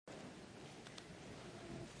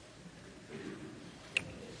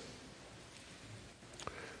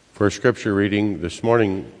For our scripture reading this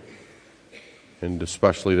morning, and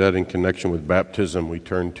especially that in connection with baptism, we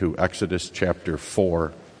turn to Exodus chapter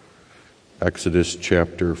 4. Exodus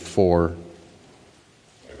chapter 4.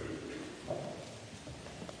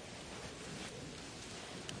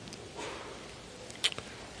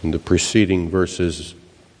 In the preceding verses,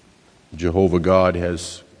 Jehovah God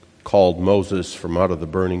has called Moses from out of the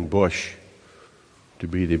burning bush to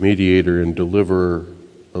be the mediator and deliverer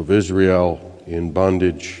of Israel in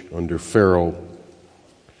bondage under Pharaoh.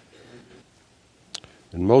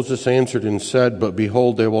 And Moses answered and said, But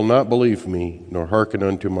behold, they will not believe me, nor hearken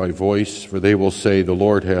unto my voice, for they will say, The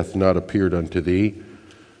Lord hath not appeared unto thee.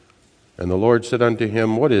 And the Lord said unto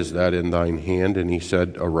him, What is that in thine hand? And he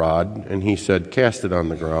said, A rod. And he said, Cast it on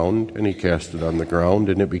the ground. And he cast it on the ground,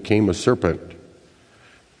 and it became a serpent.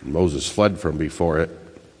 And Moses fled from before it.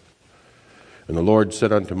 And the Lord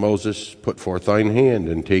said unto Moses, Put forth thine hand,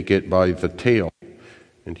 and take it by the tail.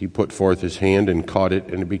 And he put forth his hand, and caught it,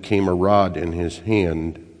 and it became a rod in his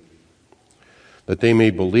hand, that they may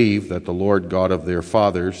believe that the Lord God of their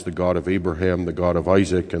fathers, the God of Abraham, the God of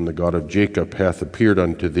Isaac, and the God of Jacob, hath appeared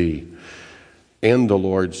unto thee. And the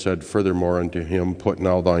Lord said furthermore unto him, Put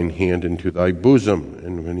now thine hand into thy bosom.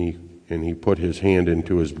 And he put his hand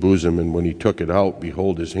into his bosom, and when he took it out,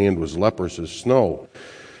 behold, his hand was leprous as snow.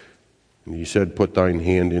 And he said, Put thine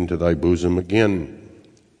hand into thy bosom again.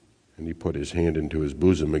 And he put his hand into his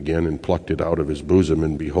bosom again, and plucked it out of his bosom,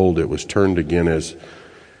 and behold, it was turned again as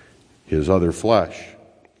his other flesh.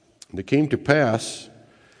 And it came to pass,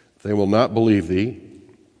 they will not believe thee,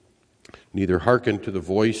 neither hearken to the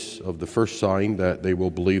voice of the first sign, that they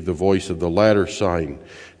will believe the voice of the latter sign.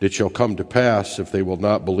 It shall come to pass, if they will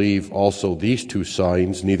not believe also these two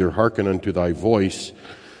signs, neither hearken unto thy voice,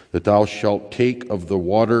 that thou shalt take of the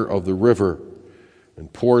water of the river,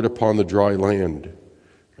 and pour it upon the dry land.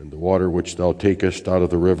 And the water which thou takest out of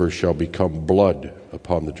the river shall become blood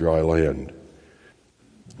upon the dry land.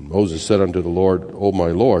 And Moses said unto the Lord, O my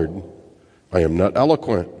Lord, I am not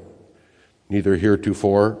eloquent, neither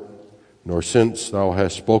heretofore, nor since thou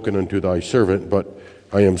hast spoken unto thy servant, but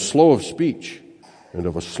I am slow of speech, and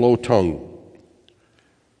of a slow tongue.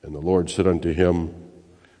 And the Lord said unto him,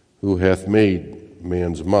 Who hath made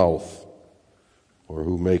man's mouth? Or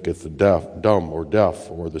who maketh the dumb or deaf,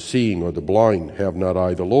 or the seeing or the blind? Have not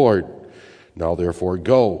I the Lord? Now therefore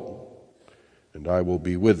go, and I will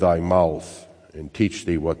be with thy mouth, and teach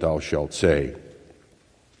thee what thou shalt say.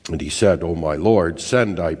 And he said, O my Lord,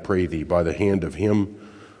 send, I pray thee, by the hand of him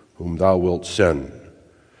whom thou wilt send.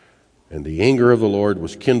 And the anger of the Lord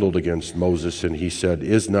was kindled against Moses, and he said,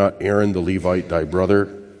 Is not Aaron the Levite thy brother?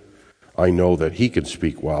 I know that he can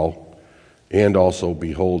speak well. And also,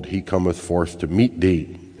 behold, he cometh forth to meet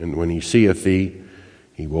thee, and when he seeth thee,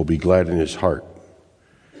 he will be glad in his heart.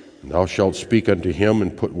 And thou shalt speak unto him,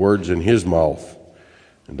 and put words in his mouth,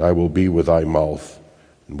 and I will be with thy mouth,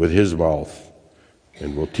 and with his mouth,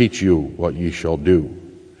 and will teach you what ye shall do.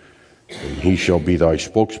 And he shall be thy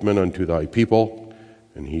spokesman unto thy people,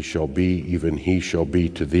 and he shall be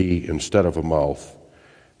to thee instead of a mouth,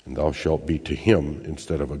 and thou shalt be to him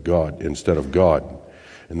instead of God.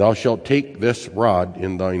 And thou shalt take this rod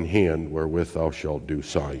in thine hand, wherewith thou shalt do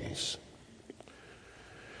signs.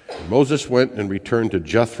 And Moses went and returned to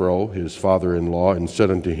Jethro, his father-in-law, and said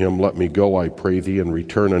unto him, Let me go, I pray thee, and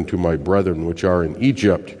return unto my brethren which are in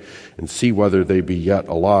Egypt, and see whether they be yet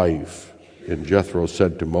alive. And Jethro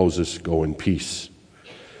said to Moses, Go in peace.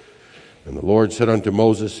 And the Lord said unto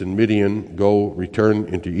Moses in Midian, Go, return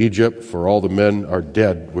into Egypt, for all the men are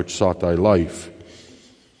dead which sought thy life.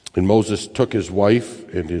 And Moses took his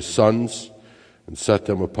wife and his sons, and set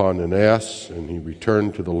them upon an ass, and he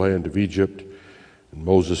returned to the land of Egypt. And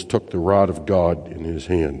Moses took the rod of God in his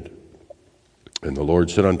hand. And the Lord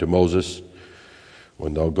said unto Moses,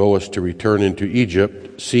 When thou goest to return into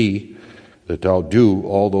Egypt, see that thou do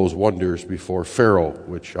all those wonders before Pharaoh,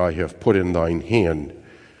 which I have put in thine hand.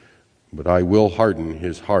 But I will harden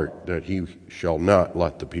his heart, that he shall not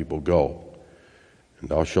let the people go. And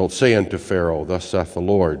thou shalt say unto Pharaoh, Thus saith the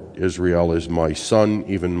Lord, Israel is my son,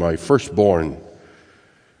 even my firstborn.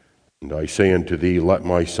 And I say unto thee, Let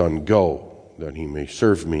my son go, that he may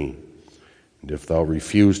serve me. And if thou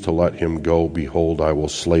refuse to let him go, behold, I will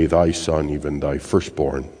slay thy son, even thy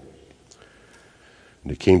firstborn.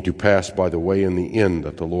 And it came to pass by the way in the inn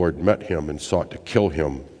that the Lord met him and sought to kill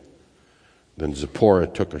him. Then Zipporah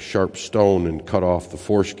took a sharp stone and cut off the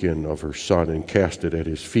foreskin of her son and cast it at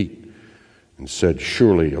his feet, and said,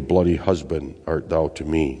 Surely a bloody husband art thou to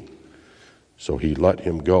me. So he let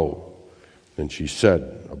him go. Then she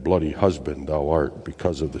said, A bloody husband thou art,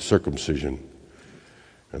 because of the circumcision.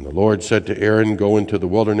 And the Lord said to Aaron, Go into the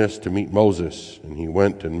wilderness to meet Moses. And he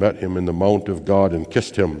went and met him in the mount of God and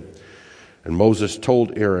kissed him. And Moses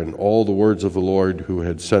told Aaron all the words of the Lord who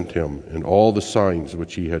had sent him, and all the signs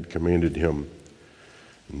which he had commanded him.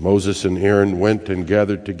 And Moses and Aaron went and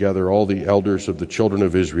gathered together all the elders of the children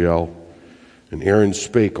of Israel. And Aaron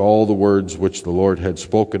spake all the words which the Lord had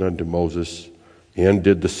spoken unto Moses, and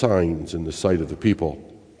did the signs in the sight of the people.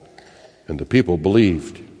 And the people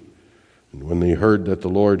believed. And when they heard that the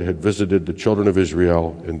Lord had visited the children of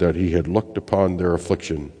Israel, and that he had looked upon their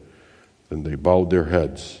affliction, then they bowed their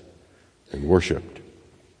heads and worshipped.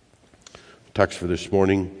 The text for this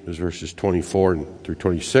morning is verses 24 through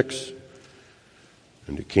 26.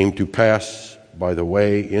 And it came to pass by the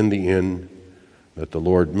way in the inn that the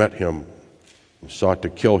Lord met him and sought to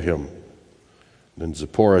kill him. Then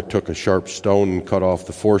Zipporah took a sharp stone and cut off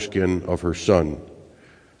the foreskin of her son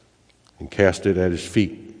and cast it at his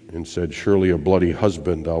feet and said, Surely a bloody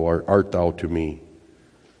husband art thou to me.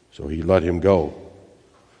 So he let him go.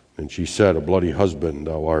 And she said, A bloody husband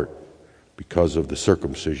thou art, because of the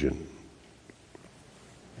circumcision.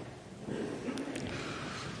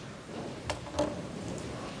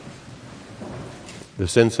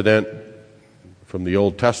 This incident from the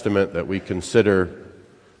Old Testament that we consider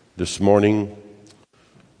this morning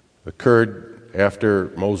occurred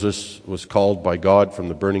after Moses was called by God from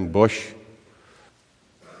the burning bush,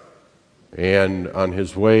 and on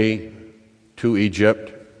his way to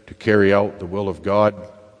Egypt to carry out the will of God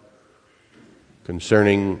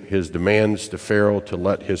concerning his demands to Pharaoh to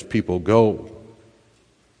let his people go.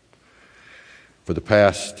 For the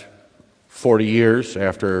past 40 years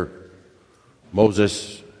after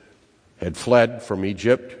Moses had fled from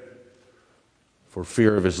Egypt for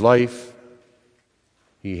fear of his life,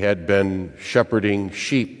 he had been shepherding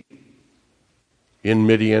sheep in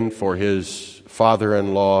Midian for his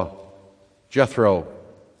father-in-law Jethro.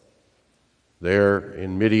 There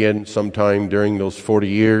in Midian, sometime during those 40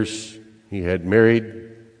 years, he had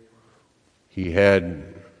married. He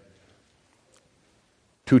had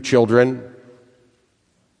 2 children,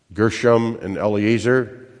 Gershom and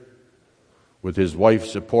Eliezer, with his wife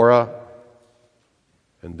Zipporah.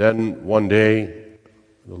 And then one day,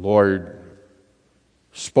 the Lord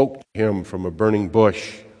spoke to him from a burning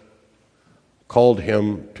bush, called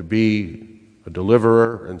him to be a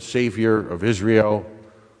deliverer and savior of Israel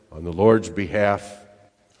on the Lord's behalf,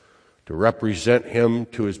 to represent him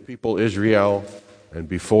to his people Israel and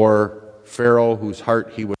before Pharaoh, whose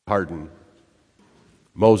heart he would harden.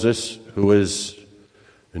 Moses, who is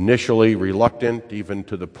initially reluctant, even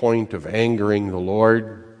to the point of angering the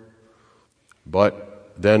Lord,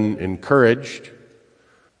 but then encouraged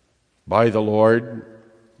by the Lord,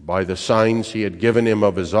 by the signs he had given him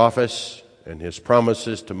of his office and his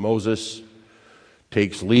promises to Moses,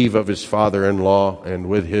 takes leave of his father-in-law, and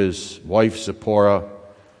with his wife Zipporah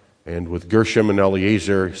and with Gershom and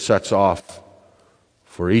Eliezer sets off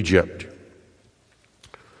for Egypt.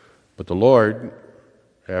 But the Lord,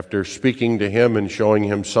 after speaking to him and showing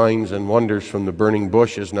him signs and wonders from the burning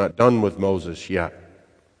bush, is not done with Moses yet.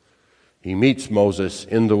 He meets Moses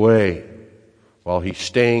in the way while he's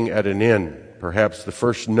staying at an inn, perhaps the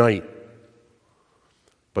first night.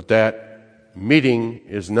 But that meeting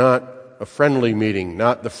is not a friendly meeting,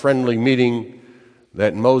 not the friendly meeting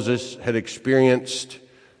that Moses had experienced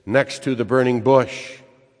next to the burning bush.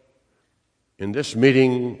 In this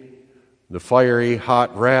meeting, the fiery,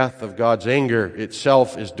 hot wrath of God's anger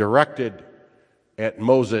itself is directed at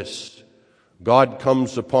Moses. God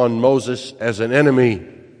comes upon Moses as an enemy,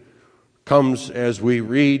 comes, as we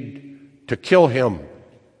read, to kill him,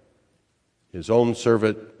 his own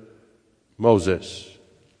servant Moses.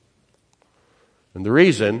 And the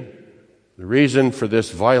reason for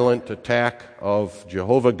this violent attack of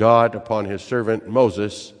Jehovah God upon his servant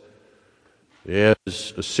Moses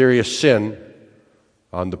is a serious sin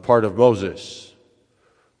on the part of Moses.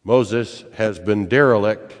 Moses has been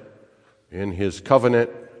derelict in his covenant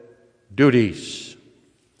duties.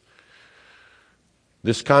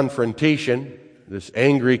 This confrontation, this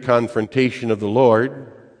angry confrontation of the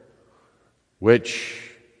Lord,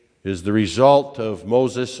 which is the result of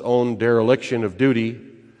Moses' own dereliction of duty,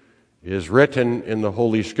 is written in the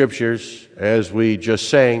Holy Scriptures, as we just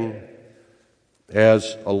sang,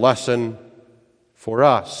 as a lesson for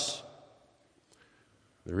us.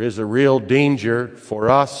 There is a real danger for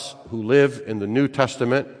us who live in the New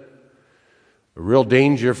Testament, a real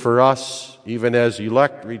danger for us, even as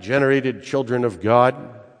elect, regenerated children of God,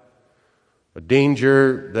 a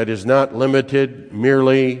danger that is not limited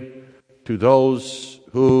merely to those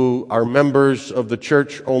who are members of the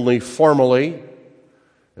church only formally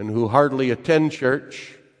and who hardly attend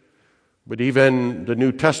church, but even the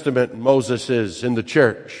New Testament Moses is in the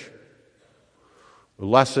church. A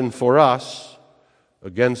lesson for us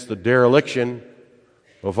against the dereliction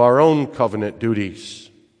of our own covenant duties.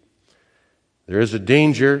 There is a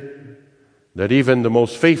danger that even the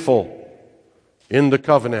most faithful in the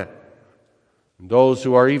covenant, those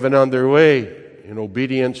who are even on their way in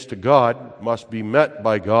obedience to God, must be met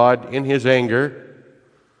by God in His anger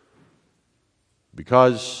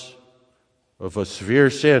because of a severe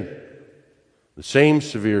sin, the same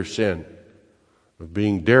severe sin of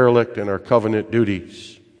being derelict in our covenant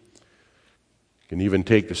duties. It can even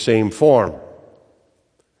take the same form,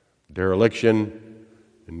 dereliction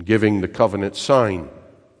in giving the covenant sign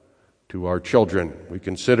to our children. We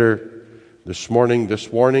consider this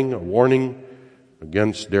morning a warning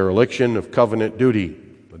against dereliction of covenant duty,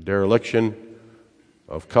 a dereliction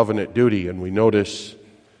of covenant duty. And we notice,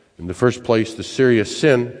 in the first place, the serious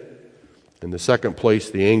sin, in the second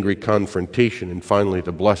place, the angry confrontation, and finally,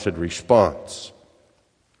 the blessed response.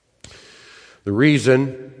 The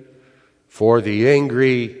reason for the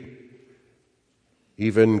angry,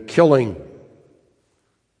 even killing,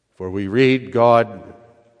 for we read, God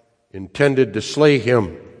intended to slay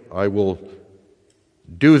him. I will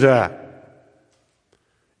do that.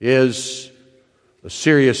 Is a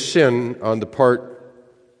serious sin on the part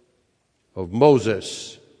of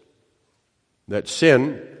Moses. That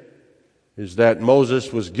sin is that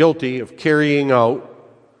Moses was guilty of carrying out,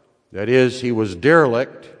 that is, he was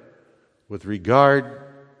derelict with regard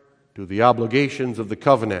to the obligations of the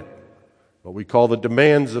covenant, what we call the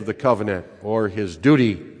demands of the covenant, or his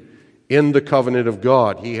duty in the covenant of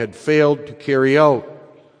God. He had failed to carry out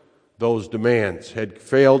those demands, had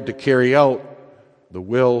failed to carry out the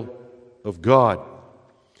will of God.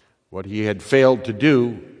 What he had failed to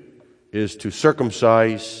do is to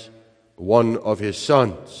circumcise one of his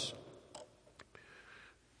sons.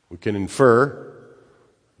 We can infer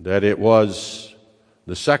that it was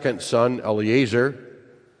the second son, Eleazar,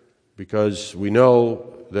 because we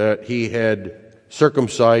know that he had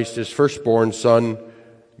circumcised his firstborn son,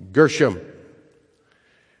 Gershom.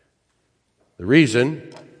 The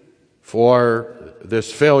reason for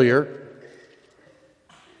this failure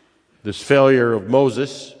of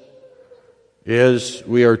Moses is,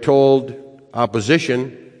 we are told,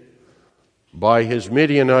 opposition by his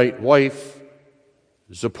Midianite wife,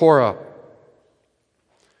 Zipporah.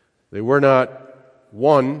 They were not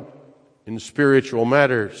one in spiritual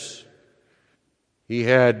matters. He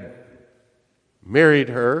had married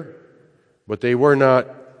her, but they were not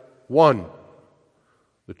one.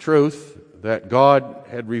 The truth that God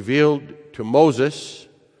had revealed to Moses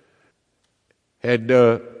had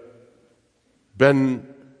been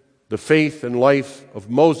the faith and life of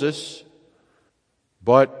Moses,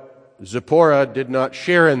 but Zipporah did not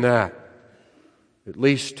share in that, at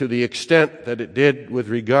least to the extent that it did with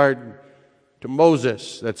regard to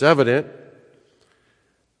Moses. That's evident.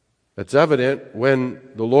 That's evident when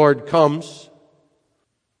the Lord comes.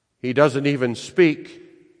 He doesn't even speak,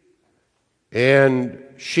 and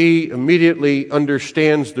she immediately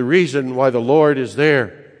understands the reason why the Lord is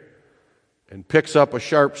there and picks up a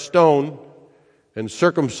sharp stone and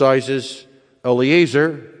circumcises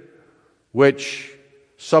Eleazar, which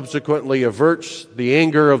subsequently averts the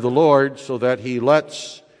anger of the Lord so that he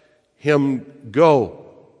lets him go.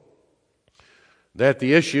 That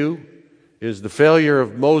the issue is the failure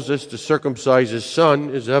of Moses to circumcise his son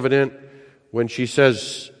is evident when she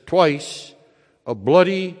says twice, "A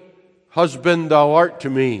bloody husband thou art to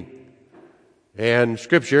me." And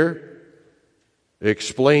Scripture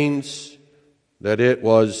explains that it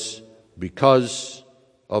was because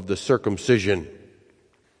of the circumcision.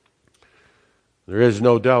 There is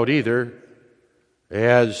no doubt either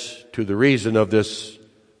as to the reason of this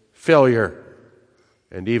failure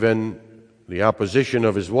and even the opposition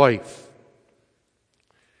of his wife.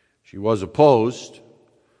 She was opposed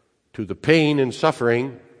to the pain and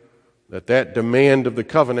suffering that demand of the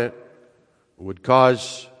covenant would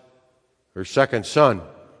cause her second son.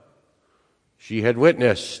 She had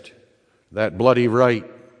witnessed that bloody rite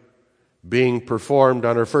being performed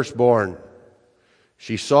on her firstborn.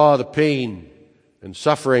 She saw the pain and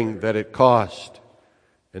suffering that it caused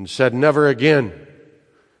and said, "Never again."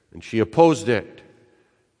 And she opposed it.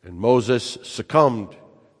 And Moses succumbed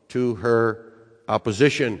to her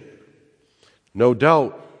opposition. No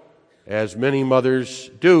doubt, as many mothers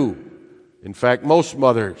do, in fact, most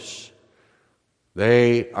mothers,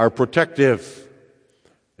 they are protective.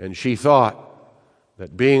 And she thought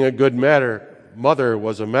that being a good mother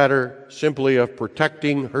was a matter simply of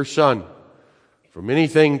protecting her son from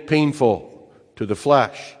anything painful to the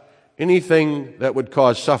flesh, anything that would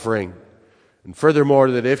cause suffering. And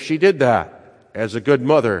furthermore, that if she did that as a good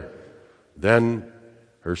mother, then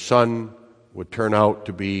her son would turn out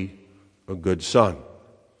to be a good son.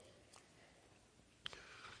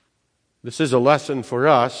 This is a lesson for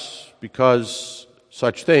us because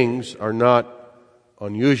such things are not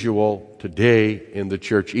unusual today in the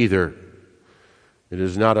church either. It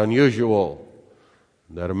is not unusual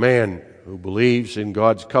that a man who believes in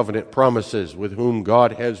God's covenant promises, with whom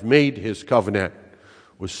God has made his covenant,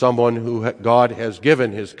 with someone who God has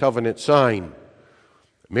given his covenant sign,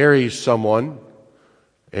 marries someone,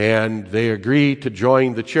 and they agree to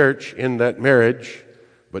join the church in that marriage,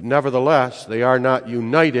 but nevertheless they are not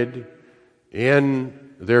united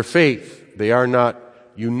in their faith. They are not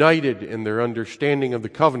united in their understanding of the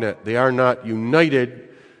covenant. They are not united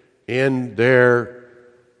in their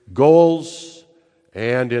goals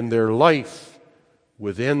and in their life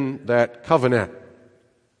within that covenant.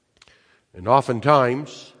 And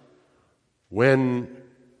oftentimes, when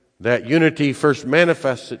that unity first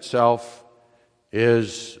manifests itself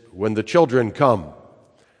is when the children come,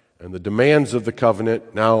 and the demands of the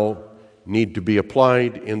covenant now need to be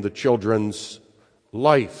applied in the children's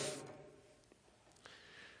life.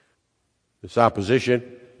 This opposition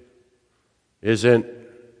isn't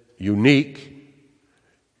unique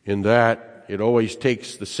in that it always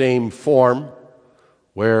takes the same form,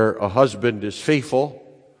 where a husband is faithful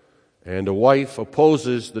and a wife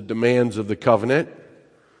opposes the demands of the covenant.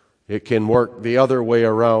 It can work the other way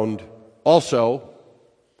around also,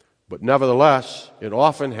 but nevertheless, it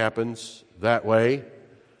often happens that way,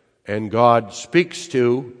 and God speaks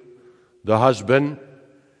to the husband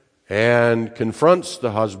and confronts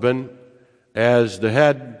the husband as the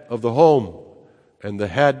head of the home and the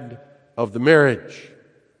head of the marriage.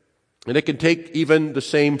 And it can take even the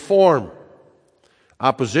same form: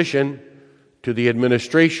 opposition to the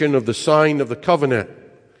administration of the sign of the covenant.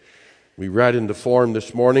 We read in the form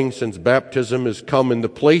this morning, since baptism has come in the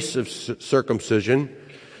place of circumcision,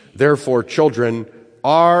 therefore children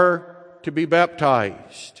are to be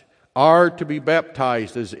baptized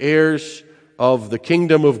as heirs of the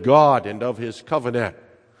kingdom of God and of his covenant.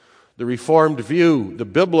 The Reformed view, the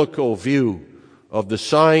biblical view of the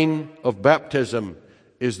sign of baptism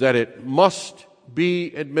is that it must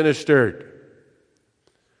be administered.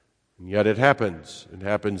 And yet it happens. It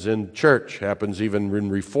happens in church, happens even in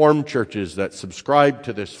Reformed churches that subscribe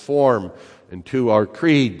to this form and to our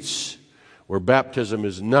creeds, where baptism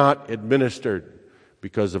is not administered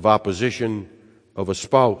because of opposition of a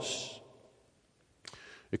spouse.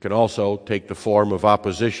 It can also take the form of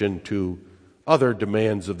opposition to other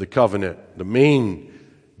demands of the covenant, the main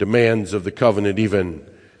demands of the covenant even,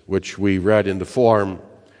 which we read in the form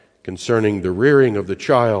concerning the rearing of the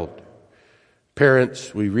child.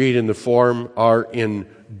 Parents, we read in the form, are in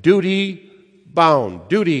duty bound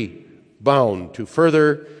to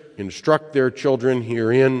further instruct their children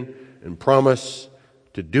herein, and promise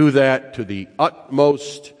to do that to the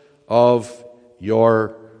utmost of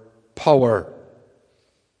your power.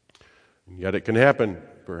 And yet it can happen,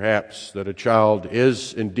 perhaps, that a child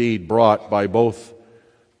is indeed brought by both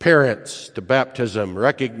parents to baptism,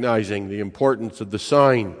 recognizing the importance of the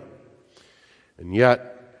sign. And yet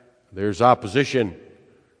there's opposition,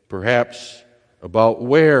 perhaps, about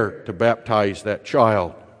where to baptize that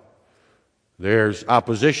child. There's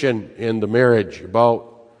opposition in the marriage about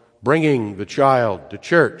bringing the child to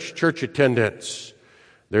church attendance.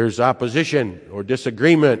 There's opposition or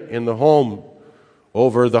disagreement in the home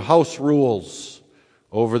over the house rules,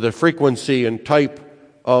 over the frequency and type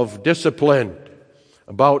of discipline,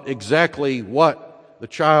 about exactly what the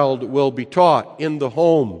child will be taught in the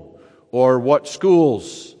home or what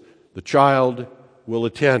schools the child will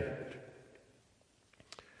attend.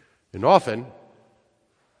 And often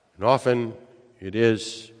it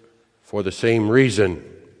is for the same reason.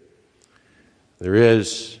 There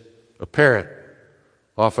is a parent,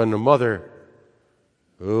 often a mother,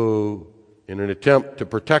 who, in an attempt to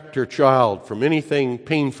protect her child from anything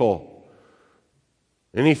painful,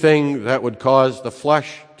 anything that would cause the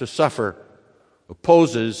flesh to suffer,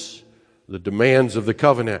 opposes the demands of the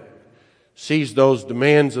covenant, sees those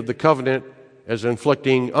demands of the covenant as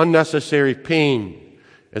inflicting unnecessary pain,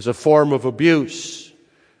 as a form of abuse.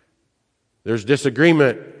 There's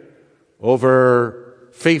disagreement over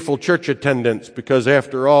faithful church attendance because,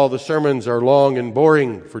 after all, the sermons are long and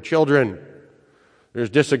boring for children. There's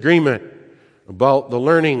disagreement about the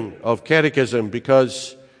learning of catechism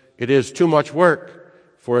because it is too much work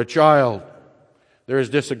for a child. There is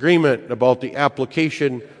disagreement about the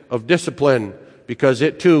application of discipline because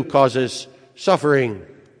it too causes suffering.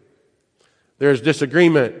 There's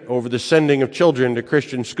disagreement over the sending of children to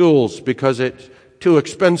Christian schools because it's too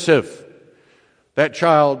expensive. That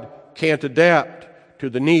child can't adapt to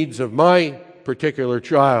the needs of my particular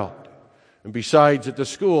child. And besides, at the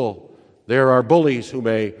school, there are bullies who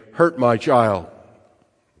may hurt my child.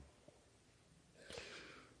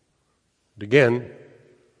 And again,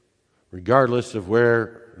 regardless of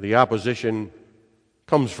where the opposition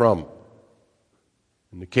comes from,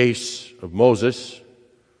 in the case of Moses,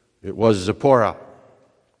 it was Zipporah.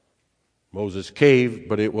 Moses caved,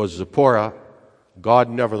 but it was Zipporah. God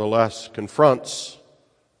nevertheless confronts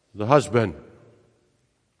the husband.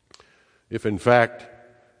 If in fact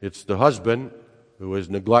it's the husband who is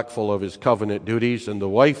neglectful of his covenant duties and the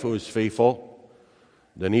wife who is faithful,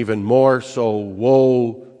 then even more so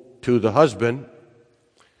woe to the husband,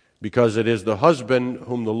 because it is the husband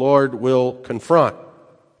whom the Lord will confront,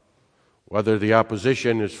 whether the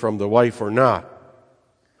opposition is from the wife or not.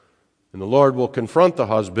 And the Lord will confront the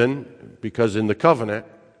husband because in the covenant,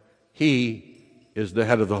 he is the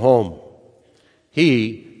head of the home.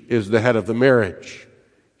 He is the head of the marriage.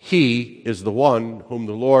 He is the one whom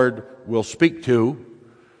the Lord will speak to.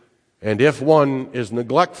 And if one is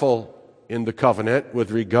neglectful in the covenant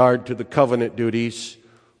with regard to the covenant duties,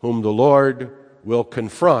 whom the Lord will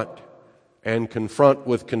confront, and confront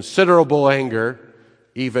with considerable anger,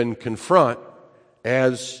 even confront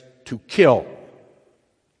as to kill.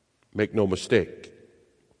 Make no mistake.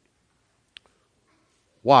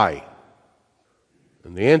 Why?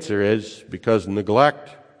 And the answer is because neglect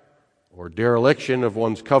or dereliction of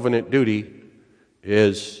one's covenant duty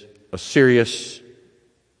is a serious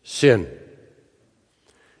sin.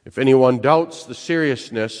 If anyone doubts the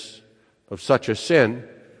seriousness of such a sin,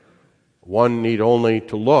 one need only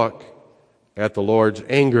to look at the Lord's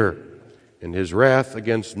anger and his wrath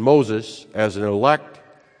against Moses as an elect,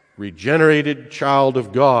 regenerated child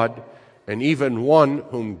of God, and even one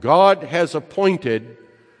whom God has appointed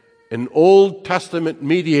an Old Testament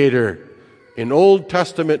mediator, an Old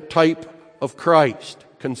Testament type of Christ.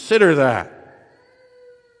 Consider that.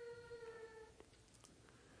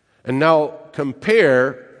 And now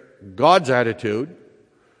compare God's attitude,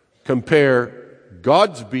 compare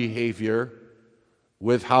God's behavior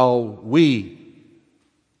with how we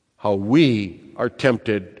are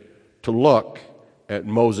tempted to look at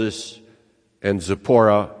Moses and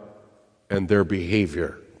Zipporah and their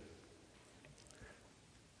behavior.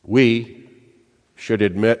 We should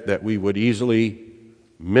admit that we would easily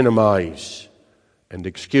minimize and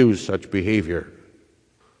excuse such behavior.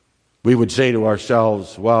 We would say to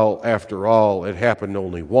ourselves, well, after all, it happened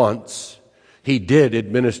only once. He did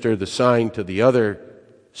administer the sign to the other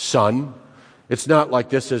son. It's not like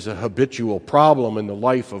this is a habitual problem in the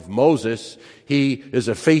life of Moses. He is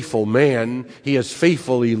a faithful man. He has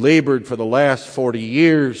faithfully labored for the last 40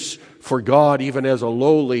 years for God, even as a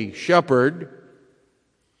lowly shepherd.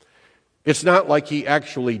 It's not like he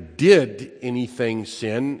actually did anything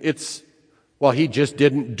sin. He just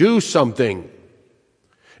didn't do something.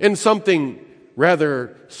 And something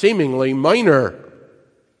rather seemingly minor.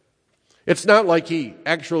 It's not like he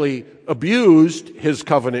actually abused his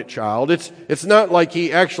covenant child. It's not like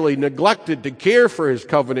he actually neglected to care for his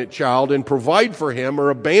covenant child and provide for him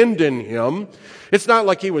or abandon him. It's not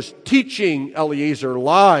like he was teaching Eliezer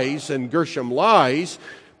lies and Gershom lies,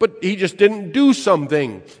 but he just didn't do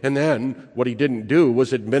something. And then what he didn't do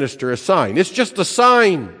was administer a sign. It's just a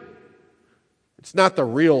sign. It's not the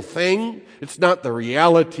real thing. It's not the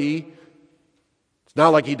reality. It's not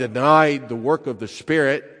like he denied the work of the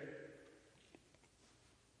Spirit.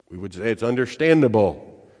 We would say it's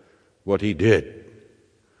understandable what he did.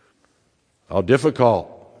 How difficult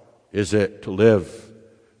is it to live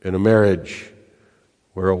in a marriage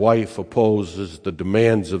where a wife opposes the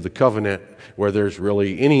demands of the covenant, where there's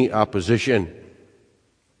really any opposition?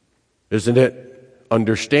 Isn't it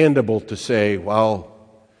understandable to say, well,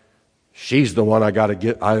 she's the one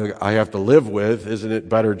I have to live with. Isn't it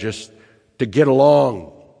better just to get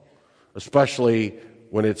along, especially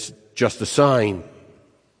when it's just a sign?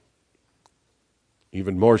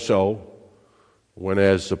 Even more so when,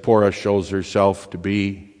 as Zipporah shows herself to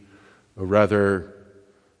be a rather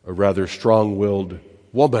strong-willed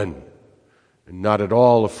woman and not at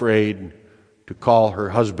all afraid to call her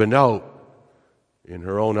husband out in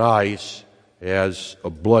her own eyes as a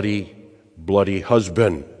bloody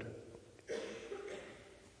husband.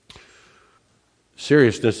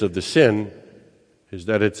 Seriousness of the sin is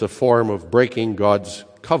that it's a form of breaking God's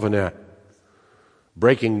covenant.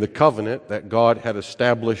 Breaking the covenant that God had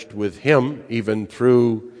established with him, even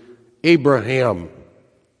through Abraham,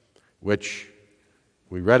 which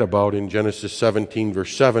we read about in Genesis 17,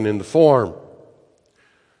 verse 7 in the form.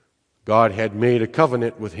 God had made a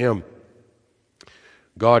covenant with him.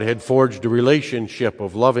 God had forged a relationship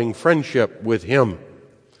of loving friendship with him.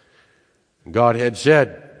 God had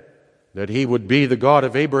said that he would be the God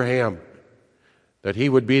of Abraham, that he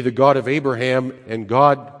would be the God of Abraham,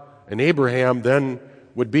 and Abraham then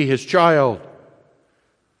would be his child.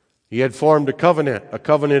 He had formed a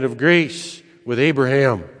covenant of grace with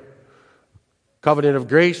Abraham. Covenant of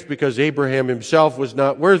grace because Abraham himself was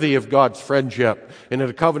not worthy of God's friendship. And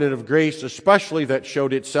a covenant of grace especially that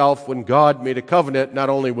showed itself when God made a covenant not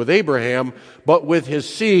only with Abraham, but with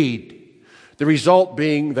his seed. The result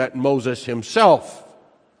being that Moses himself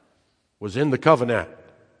was in the covenant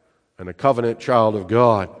and a covenant child of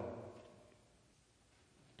God.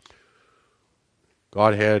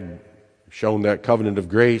 God had shown that covenant of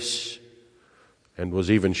grace and was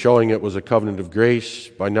even showing it was a covenant of grace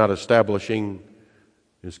by not establishing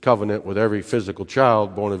his covenant with every physical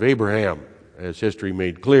child born of Abraham, as history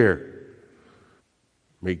made clear.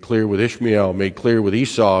 Made clear with Ishmael, made clear with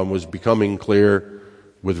Esau, and was becoming clear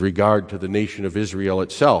with regard to the nation of Israel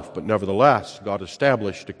itself. But nevertheless, God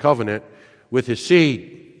established a covenant with his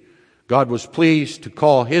seed. God was pleased to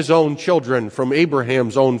call his own children from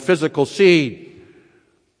Abraham's own physical seed.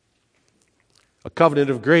 A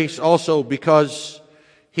covenant of grace also because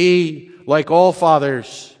he, like all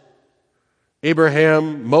fathers,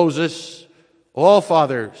 Abraham, Moses, all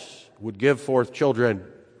fathers would give forth children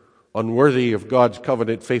unworthy of God's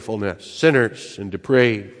covenant faithfulness, sinners and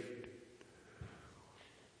depraved.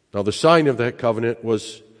 Now the sign of that covenant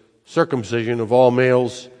was circumcision of all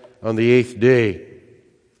males on the 8th day.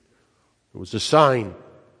 It was a sign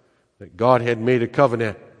that God had made a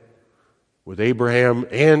covenant with Abraham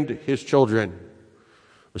and his children.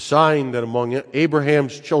 A sign that among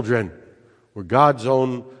Abraham's children were God's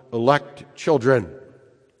own elect children.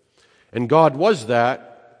 And God was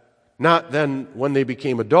that, not then when they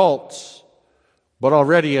became adults, but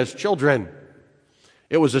already as children.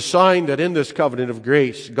 It was a sign that in this covenant of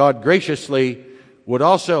grace, God graciously would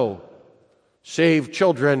also save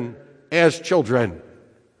children as children,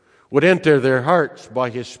 would enter their hearts by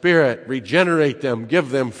his Spirit, regenerate them, give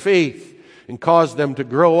them faith, and cause them to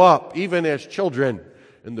grow up, even as children,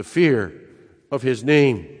 in the fear of his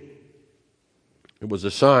name. It was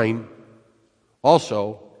a sign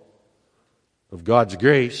also of God's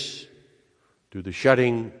grace through the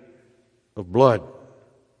shedding of blood,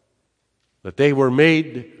 that they were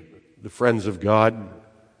made the friends of God,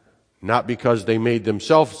 not because they made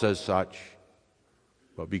themselves as such,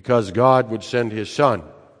 but because God would send his Son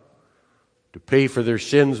to pay for their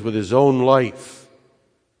sins with his own life.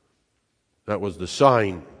 That was the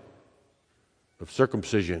sign of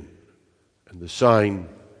circumcision and the sign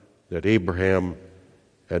that Abraham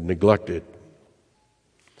had neglected.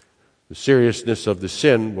 The seriousness of the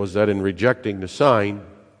sin was that in rejecting the sign,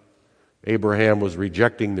 Abraham was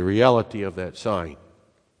rejecting the reality of that sign.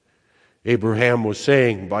 Abraham was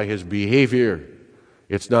saying by his behavior,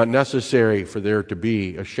 it's not necessary for there to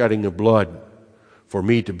be a shedding of blood for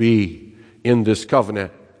me to be in this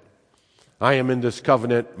covenant. I am in this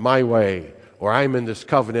covenant my way, or I am in this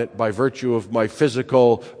covenant by virtue of my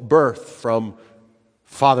physical birth from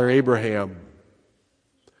Father Abraham.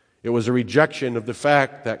 It was a rejection of the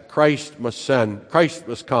fact that Christ must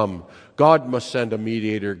come, God must send a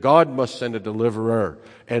mediator, God must send a deliverer,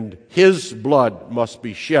 and his blood must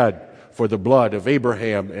be shed for the blood of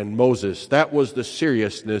Abraham and Moses. That was the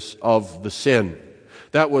seriousness of the sin.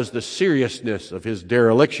 That was the seriousness of his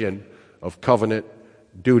dereliction of covenant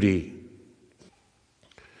duty.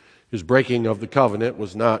 His breaking of the covenant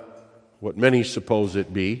was not what many suppose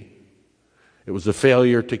it be. It was a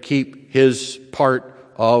failure to keep his part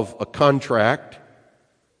of a contract,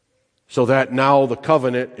 so that now the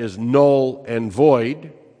covenant is null and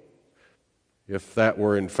void. If that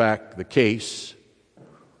were in fact the case,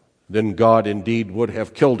 then God indeed would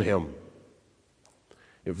have killed him.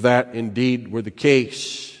 If that indeed were the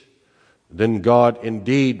case, then God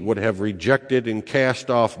indeed would have rejected and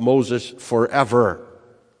cast off Moses forever.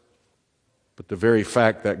 But the very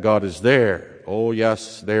fact that God is there, oh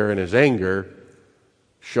yes, there in his anger,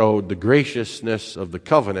 showed the graciousness of the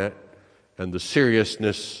covenant and the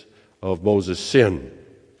seriousness of Moses' sin.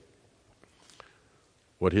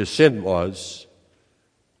 What his sin was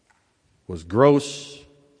gross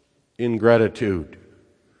ingratitude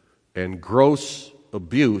and gross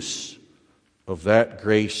abuse of that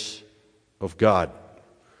grace of God.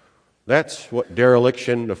 That's what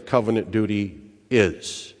dereliction of covenant duty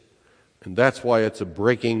is. And that's why it's a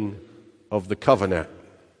breaking of the covenant.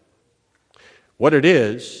 What it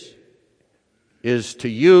is to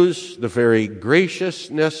use the very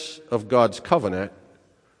graciousness of God's covenant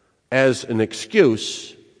as an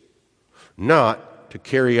excuse not to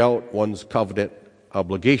carry out one's covenant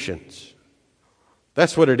obligations.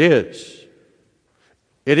 That's what it is.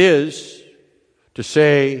 It is to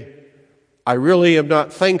say, I really am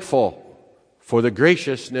not thankful for the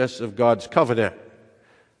graciousness of God's covenant.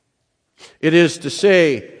 It is to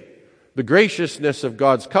say, the graciousness of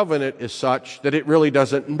God's covenant is such that it really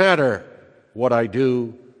doesn't matter what I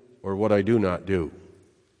do or what I do not do.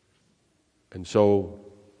 And so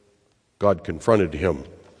God confronted him.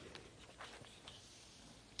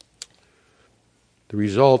 The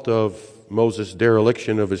result of Moses'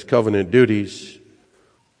 dereliction of his covenant duties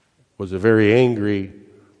was a very angry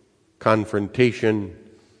confrontation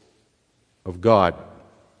of God.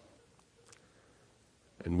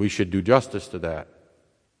 And we should do justice to that.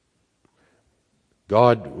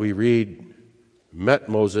 God, we read, met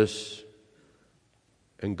Moses,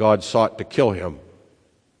 and God sought to kill him.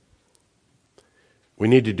 We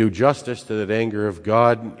need to do justice to that anger of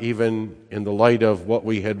God, even in the light of what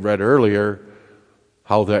we had read earlier,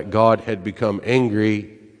 how that God had become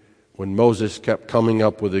angry when Moses kept coming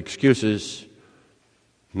up with excuses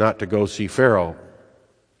not to go see Pharaoh.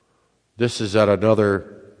 This is at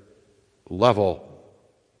another level.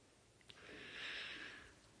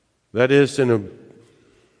 That is an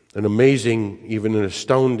amazing, even an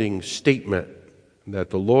astounding statement that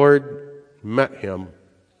the Lord met him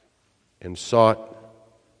and sought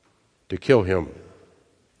to kill him.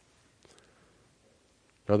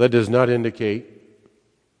 Now that does not indicate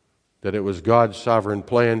that it was God's sovereign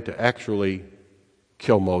plan to actually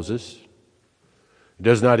kill Moses. It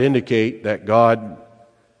does not indicate that God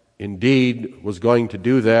indeed was going to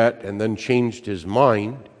do that and then changed his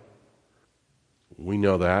mind. We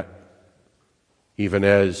know that. Even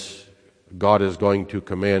as God is going to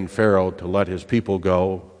command Pharaoh to let his people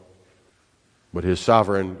go, but his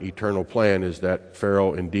sovereign eternal plan is that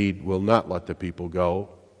Pharaoh indeed will not let the people go,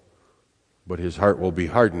 but his heart will be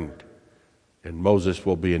hardened, and Moses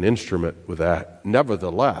will be an instrument with that.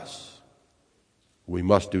 Nevertheless, we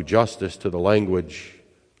must do justice to the language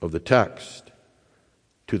of the text,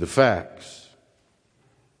 to the facts.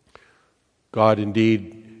 God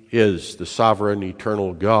indeed is the sovereign,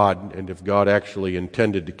 eternal God, and if God actually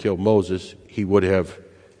intended to kill Moses, he would have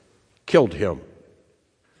killed him.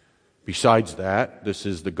 Besides that, this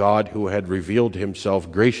is the God who had revealed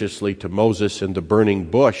himself graciously to Moses in the burning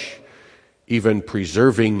bush, even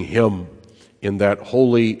preserving him in that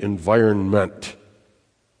holy environment.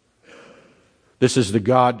 This is the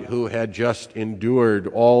God who had just endured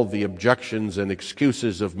all the objections and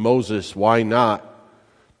excuses of Moses. Why not?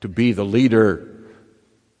 To be the leader,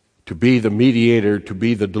 to be the mediator, to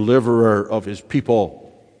be the deliverer of his people.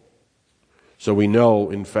 So we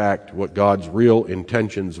know, in fact, what God's real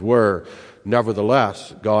intentions were.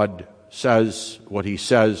 Nevertheless, God says what he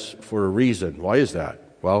says for a reason. Why is that?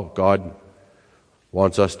 Well, God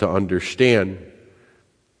wants us to understand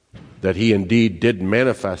that he indeed did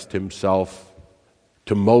manifest himself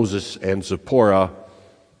to Moses and Zipporah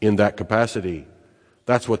in that capacity.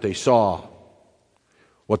 That's what they saw.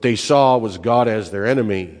 What they saw was God as their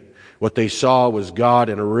enemy. What they saw was God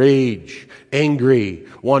in a rage, angry,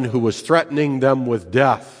 one who was threatening them with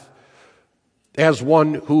death, as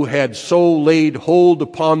one who had so laid hold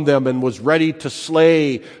upon them and was ready to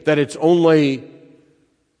slay that it's only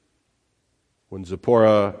when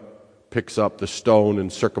Zipporah picks up the stone and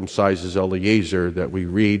circumcises Eliezer that we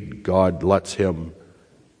read God lets him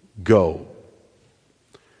go.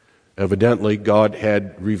 Evidently, God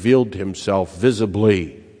had revealed himself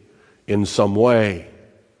visibly in some way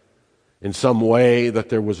that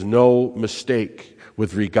there was no mistake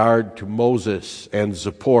with regard to Moses and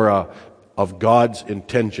Zipporah of God's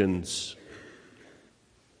intentions.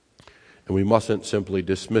 And we mustn't simply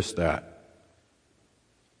dismiss that.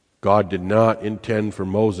 God did not intend for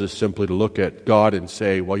Moses simply to look at God and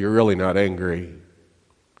say, well, you're really not angry.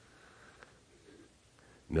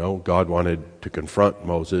 No, God wanted to confront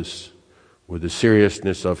Moses with the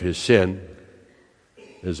seriousness of his sin,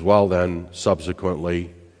 as well then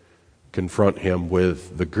subsequently confront him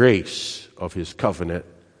with the grace of his covenant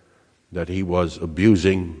that he was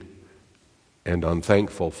abusing and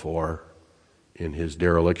unthankful for in his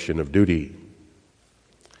dereliction of duty.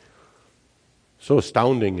 So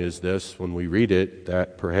astounding is this when we read it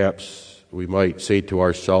that perhaps we might say to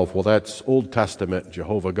ourselves, well, that's Old Testament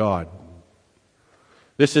Jehovah God.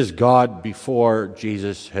 This is God before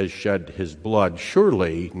Jesus has shed his blood.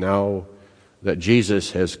 Surely now that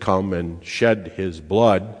Jesus has come and shed his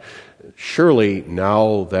blood, surely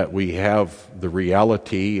now that we have the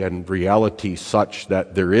reality and reality such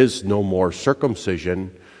that there is no more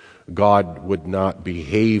circumcision, God would not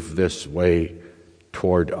behave this way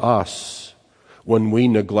toward us when we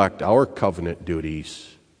neglect our covenant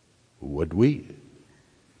duties, would we?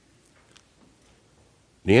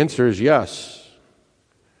 The answer is yes.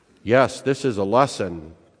 Yes, this is a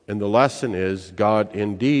lesson, and the lesson is God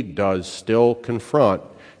indeed does still confront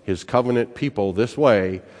his covenant people this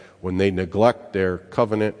way when they neglect their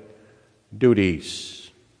covenant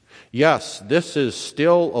duties. Yes, this is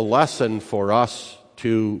still a lesson for us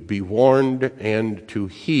to be warned and to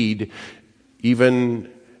heed,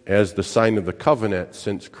 even as the sign of the covenant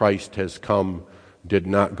since Christ has come did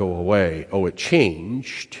not go away. Oh, it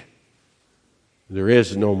changed. There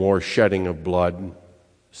is no more shedding of blood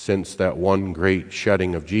since that one great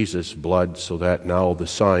shedding of Jesus' blood, so that now the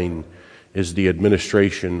sign is the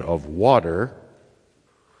administration of water,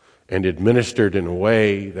 and administered in a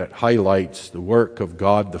way that highlights the work of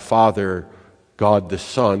God the Father, God the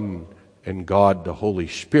Son, and God the Holy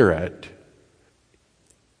Spirit.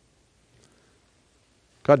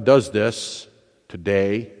 God does this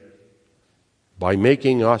today by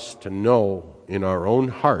making us to know in our own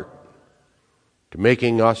heart, to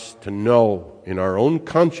making us to know in our own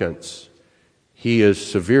conscience, he is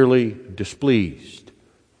severely displeased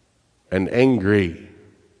and angry,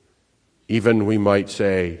 even we might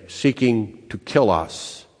say, seeking to kill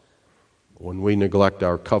us when we neglect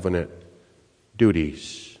our covenant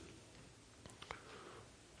duties.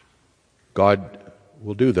 God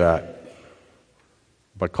will do that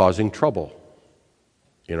by causing trouble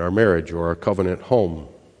in our marriage or our covenant home.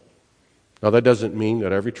 Now, that doesn't mean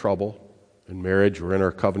that every trouble in marriage or in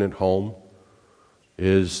our covenant home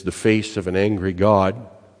is the face of an angry God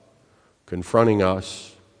confronting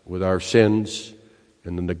us with our sins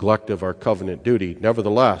and the neglect of our covenant duty.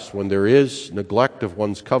 Nevertheless, when there is neglect of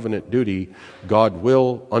one's covenant duty, God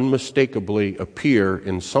will unmistakably appear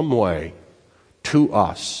in some way to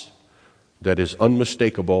us that is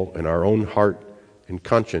unmistakable in our own heart and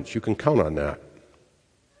conscience. You can count on that.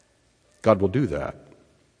 God will do that.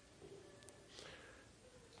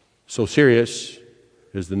 So serious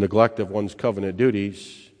is the neglect of one's covenant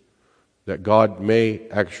duties that God may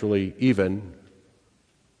actually even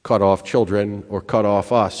cut off children or cut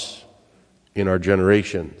off us in our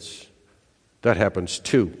generations. That happens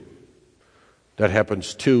too. That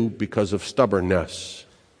happens too because of stubbornness.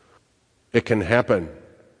 It can happen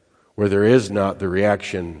where there is not the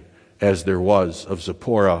reaction as there was of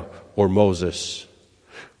Zipporah or Moses,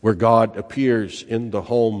 where God appears in the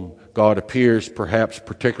home. God appears perhaps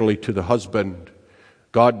particularly to the husband.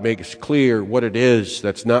 God makes clear what it is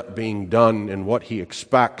that's not being done and what he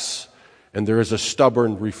expects, and there is a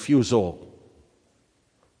stubborn refusal.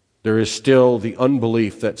 There is still the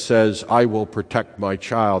unbelief that says, I will protect my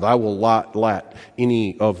child. I will not let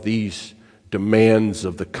any of these demands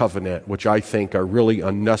of the covenant, which I think are really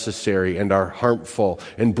unnecessary and are harmful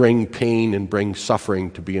and bring pain and bring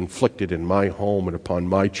suffering, to be inflicted in my home and upon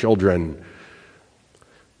my children.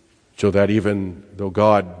 So that even though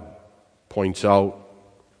God points out,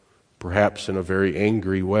 perhaps in a very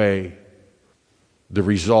angry way, the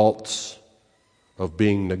results of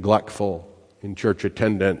being neglectful in church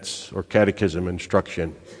attendance or catechism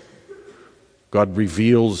instruction, God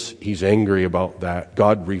reveals he's angry about that.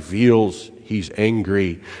 God reveals he's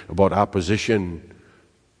angry about opposition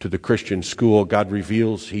to the Christian school. God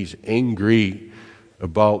reveals he's angry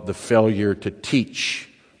about the failure to teach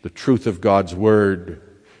the truth of God's word.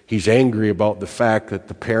 He's angry about the fact that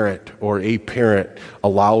the parent or a parent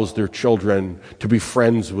allows their children to be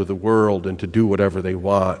friends with the world and to do whatever they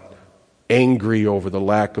want. Angry over the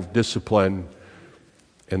lack of discipline,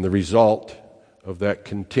 and the result of that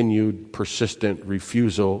continued persistent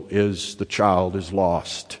refusal is the child is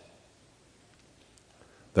lost.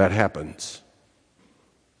 That happens.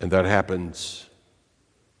 And that happens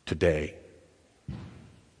today.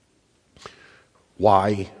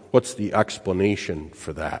 Why? What's the explanation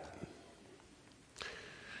for that?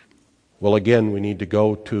 Well, again, we need to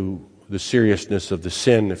go to the seriousness of the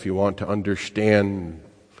sin. If you want to understand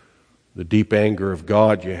the deep anger of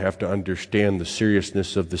God, you have to understand the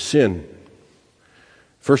seriousness of the sin.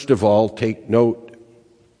 First of all, take note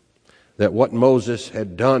that what Moses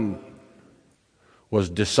had done was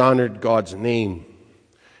dishonored God's name.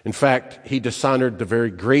 In fact, he dishonored the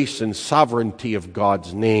very grace and sovereignty of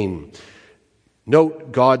God's name.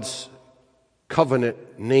 Note God's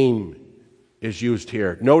covenant name is used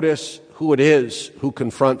here. Notice who it is who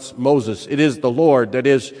confronts Moses. It is the Lord, that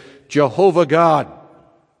is Jehovah God.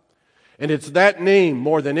 And it's that name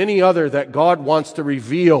more than any other that God wants to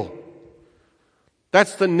reveal.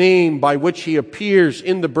 That's the name by which he appears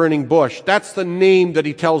in the burning bush. That's the name that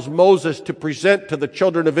he tells Moses to present to the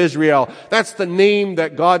children of Israel. That's the name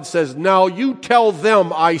that God says, now you tell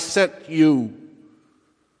them I sent you.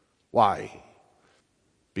 Why?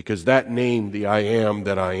 Because that name, the I am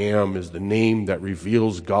that I am, is the name that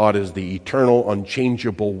reveals God as the eternal,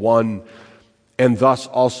 unchangeable one, and thus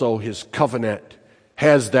also his covenant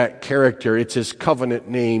has that character. It's his covenant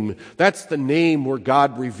name. That's the name where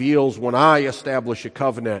God reveals when I establish a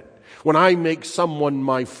covenant. When I make someone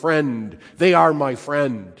my friend, they are my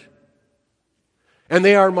friend. And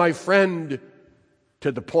they are my friend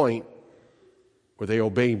to the point where they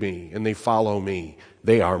obey me and they follow me.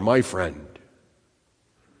 They are my friend.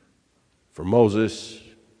 For Moses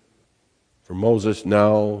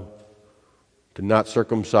now to not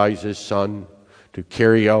circumcise his son, to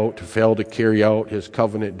fail to carry out his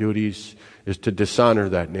covenant duties, is to dishonor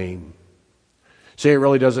that name. See, it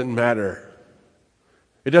really doesn't matter.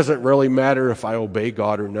 It doesn't really matter if I obey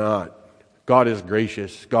God or not. God is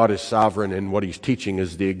gracious, God is sovereign, and what he's teaching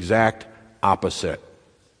is the exact opposite.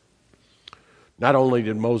 Not only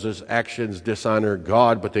did Moses' actions dishonor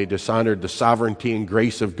God, but they dishonored the sovereignty and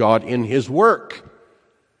grace of God in his work.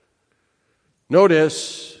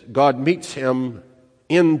 Notice, God meets him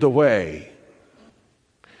in the way.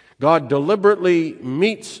 God deliberately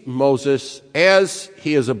meets Moses as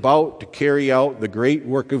he is about to carry out the great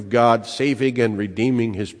work of God, saving and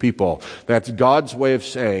redeeming his people. That's God's way of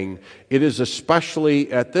saying, it is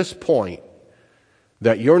especially at this point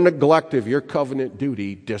that your neglect of your covenant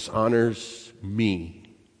duty dishonors me.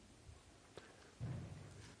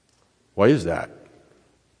 Why is that?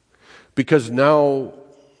 Because now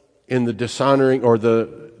in the dishonoring or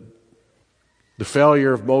the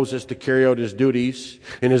failure of Moses to carry out his duties,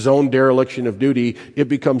 in his own dereliction of duty, it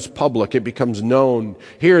becomes public, it becomes known.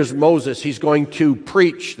 Here's Moses, he's going to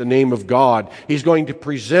preach the name of God. He's going to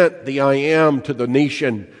present the I am to the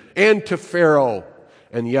nation and to Pharaoh.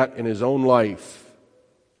 And yet in his own life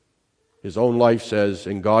says,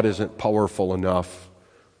 and God isn't powerful enough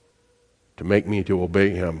to make me to obey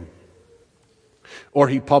him. Or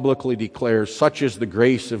he publicly declares, such is the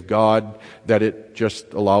grace of God that it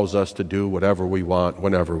just allows us to do whatever we want,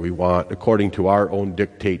 whenever we want, according to our own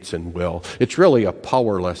dictates and will. It's really a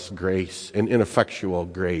powerless grace, an ineffectual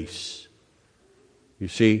grace. You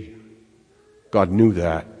see, God knew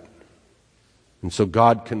that. And so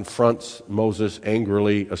God confronts Moses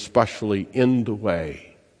angrily, especially in the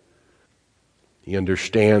way. He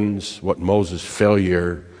understands what Moses'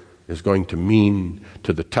 failure is going to mean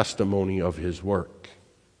to the testimony of his work.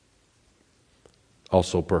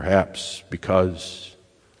 Also perhaps because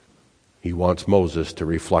he wants Moses to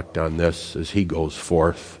reflect on this as he goes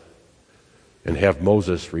forth and have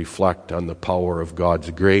Moses reflect on the power of God's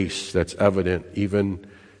grace that's evident even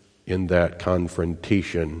in that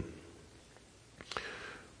confrontation.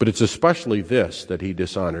 But it's especially this that he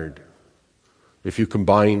dishonored. If you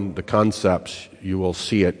combine the concepts, you will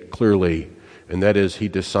see it clearly. And that is, he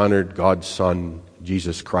dishonored God's Son,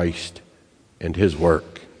 Jesus Christ, and his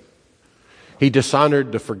work. He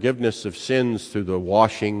dishonored the forgiveness of sins through the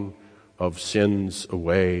washing of sins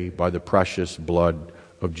away by the precious blood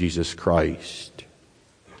of Jesus Christ.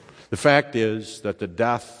 The fact is that the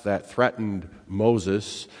death that threatened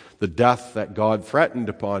Moses, the death that God threatened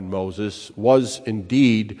upon Moses, was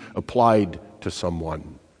indeed applied to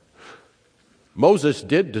someone. Moses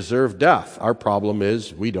did deserve death. Our problem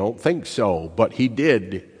is we don't think so, but he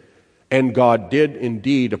did. And God did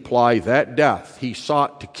indeed apply that death. He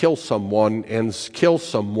sought to kill someone, and kill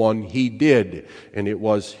someone he did. And it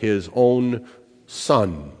was his own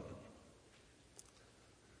son.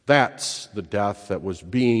 That's the death that was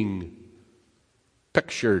being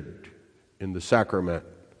pictured in the sacrament,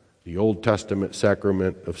 the Old Testament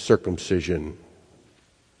sacrament of circumcision.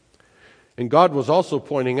 And God was also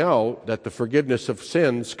pointing out that the forgiveness of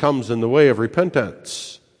sins comes in the way of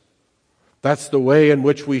repentance. That's the way in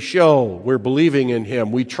which we show we're believing in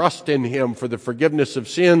him. We trust in him for the forgiveness of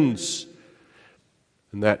sins.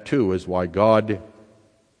 And that too is why God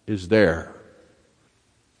is there.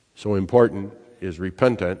 So important is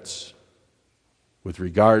repentance with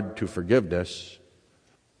regard to forgiveness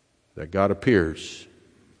that God appears.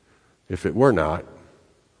 If it were not,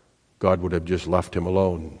 God would have just left him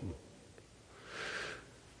alone.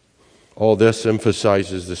 All this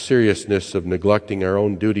emphasizes the seriousness of neglecting our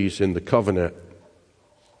own duties in the covenant,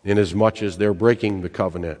 inasmuch as they're breaking the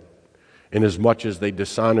covenant, inasmuch as they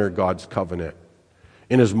dishonor God's covenant,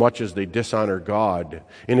 inasmuch as they dishonor God,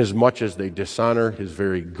 inasmuch as they dishonor his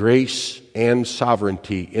very grace and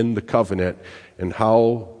sovereignty in the covenant. And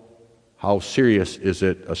how serious is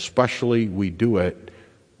it, especially we do it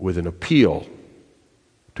with an appeal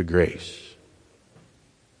to grace.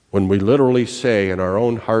 When we literally say in our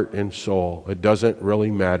own heart and soul, it doesn't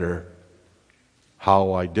really matter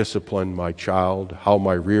how I discipline my child, how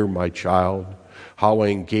I rear my child, how I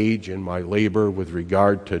engage in my labor with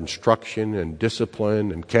regard to instruction and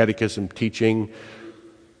discipline and catechism teaching.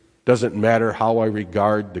 Doesn't matter how I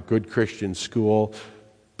regard the good Christian school,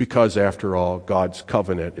 because after all, God's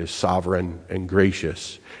covenant is sovereign and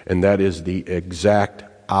gracious, and that is the exact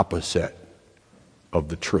opposite of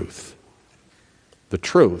the truth. The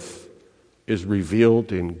truth is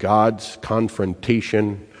revealed in God's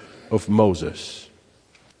confrontation of Moses,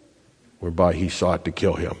 whereby he sought to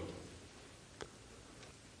kill him.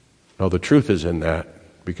 Now, the truth is in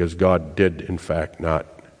that because God did, in fact, not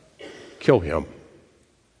kill him.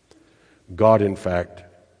 God, in fact,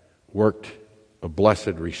 worked a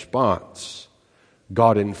blessed response.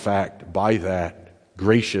 God, in fact, by that,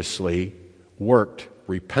 graciously worked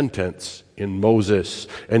repentance in Moses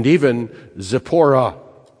and even Zipporah.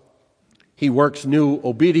 He works new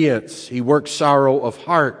obedience. He works sorrow of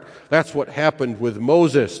heart. That's what happened with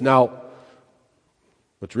Moses. Now,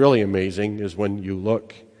 what's really amazing is when you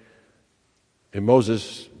look, and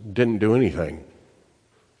Moses didn't do anything.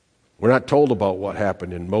 We're not told about what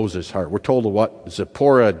happened in Moses' heart. We're told of what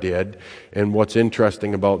Zipporah did. And what's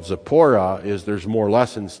interesting about Zipporah is there's more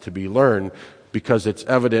lessons to be learned because it's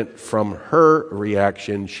evident from her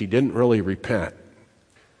reaction she didn't really repent.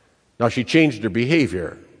 Now, she changed her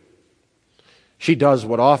behavior. She does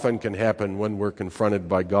what often can happen when we're confronted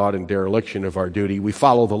by God in dereliction of our duty. We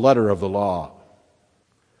follow the letter of the law.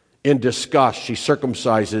 In disgust, she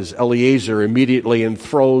circumcises Eleazar immediately and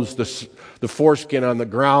throws the foreskin on the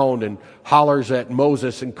ground and hollers at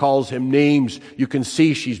Moses and calls him names. You can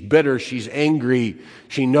see she's bitter, she's angry,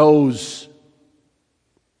 she knows.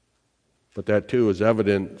 But that too is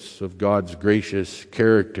evidence of God's gracious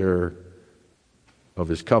character of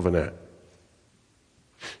his covenant.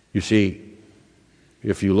 You see,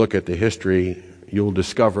 if you look at the history, you'll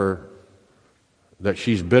discover that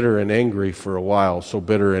she's bitter and angry for a while. So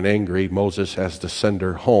bitter and angry, Moses has to send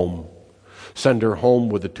her home. Send her home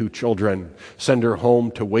with the 2 children. Send her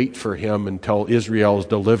home to wait for him until Israel is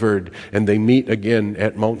delivered and they meet again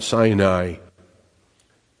at Mount Sinai.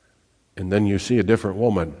 And then you see a different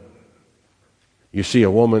woman. You see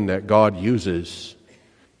a woman that God uses.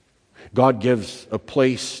 God gives a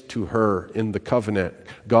place to her in the covenant.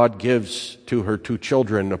 God gives to her 2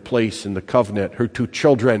 children a place in the covenant. Her 2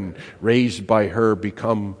 children, raised by her,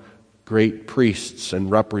 become great priests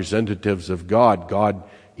and representatives of God. God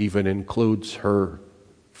even includes her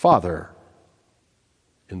father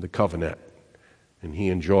in the covenant, and he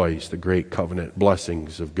enjoys the great covenant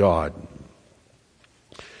blessings of God.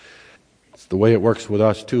 It's the way it works with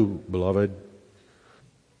us too, beloved.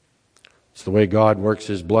 It's the way God works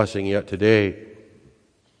his blessing yet today.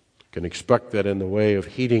 You can expect that in the way of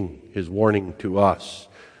heeding his warning to us.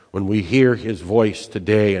 When we hear his voice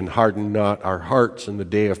today and harden not our hearts in the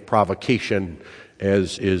day of provocation,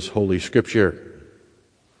 as is Holy Scripture.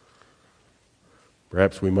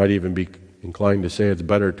 Perhaps we might even be inclined to say it's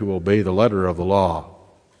better to obey the letter of the law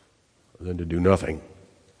than to do nothing.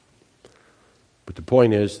 But the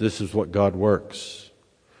point is, this is what God works.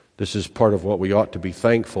 This is part of what we ought to be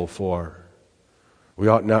thankful for. We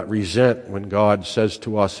ought not resent when God says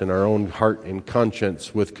to us in our own heart and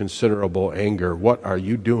conscience with considerable anger, "What are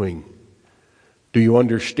you doing? Do you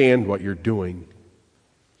understand what you're doing?"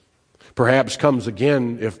 Perhaps comes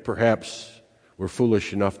again if perhaps we're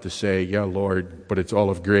foolish enough to say, "Yeah, Lord, but it's all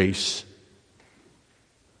of grace."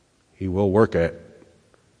 He will work it.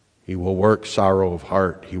 He will work sorrow of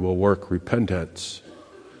heart. He will work repentance.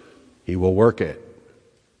 He will work it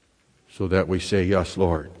so that we say, "Yes,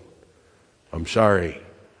 Lord, I'm sorry,"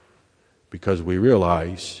 because we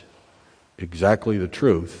realize exactly the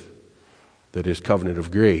truth that is covenant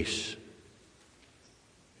of grace.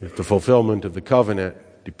 If the fulfillment of the covenant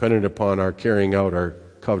depended upon our carrying out our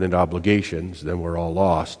covenant obligations, then we're all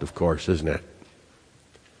lost, of course, isn't it?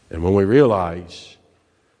 And when we realize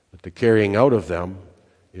that the carrying out of them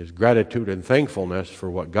is gratitude and thankfulness for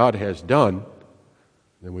what God has done,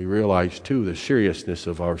 then we realize too the seriousness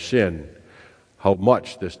of our sin, how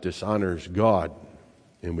much this dishonors God,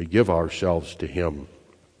 and we give ourselves to him.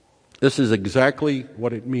 This is exactly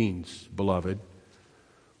what it means, beloved,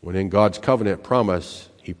 when in God's covenant promise,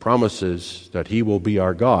 he promises that he will be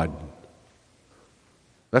our God.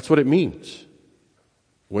 That's what it means.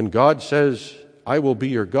 When God says, "I will be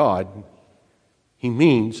your God," he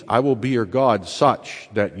means, "I will be your God such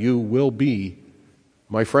that you will be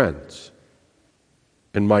my friends."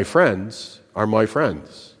 And my friends are my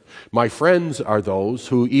friends. My friends are those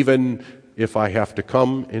who, even if I have to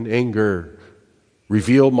come in anger,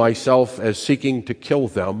 reveal myself as seeking to kill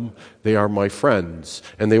them, they are my friends.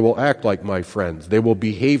 And they will act like my friends. They will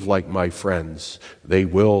behave like my friends. They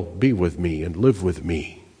will be with me and live with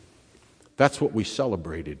me. That's what we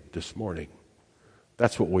celebrated this morning.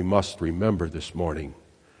 That's what we must remember this morning.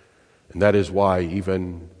 And that is why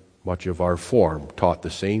even much of our form taught the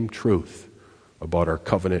same truth about our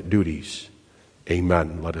covenant duties.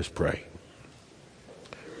 Amen. Let us pray.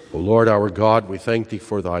 O Lord our God, we thank Thee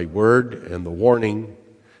for Thy word and the warning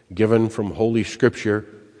given from Holy Scripture,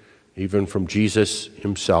 even from Jesus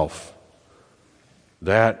Himself,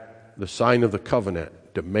 that the sign of the covenant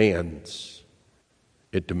demands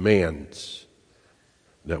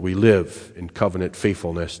that we live in covenant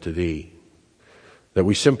faithfulness to Thee, that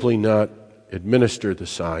we simply not administer the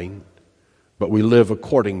sign, but we live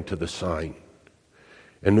according to the sign.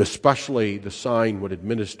 And especially the sign when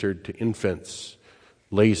administered to infants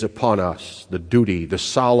lays upon us the duty, the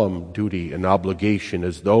solemn duty and obligation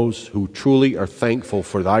as those who truly are thankful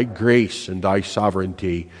for Thy grace and Thy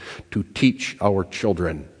sovereignty to teach our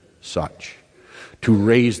children such, to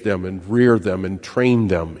raise them and rear them and train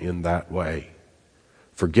them in that way.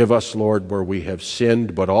 Forgive us, Lord, where we have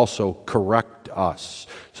sinned, but also correct us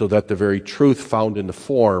so that the very truth found in the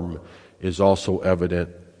form is also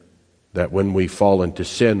evident, that when we fall into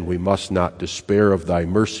sin, we must not despair of Thy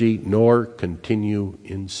mercy, nor continue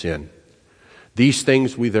in sin. These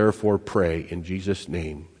things we therefore pray in Jesus'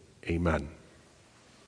 name. Amen.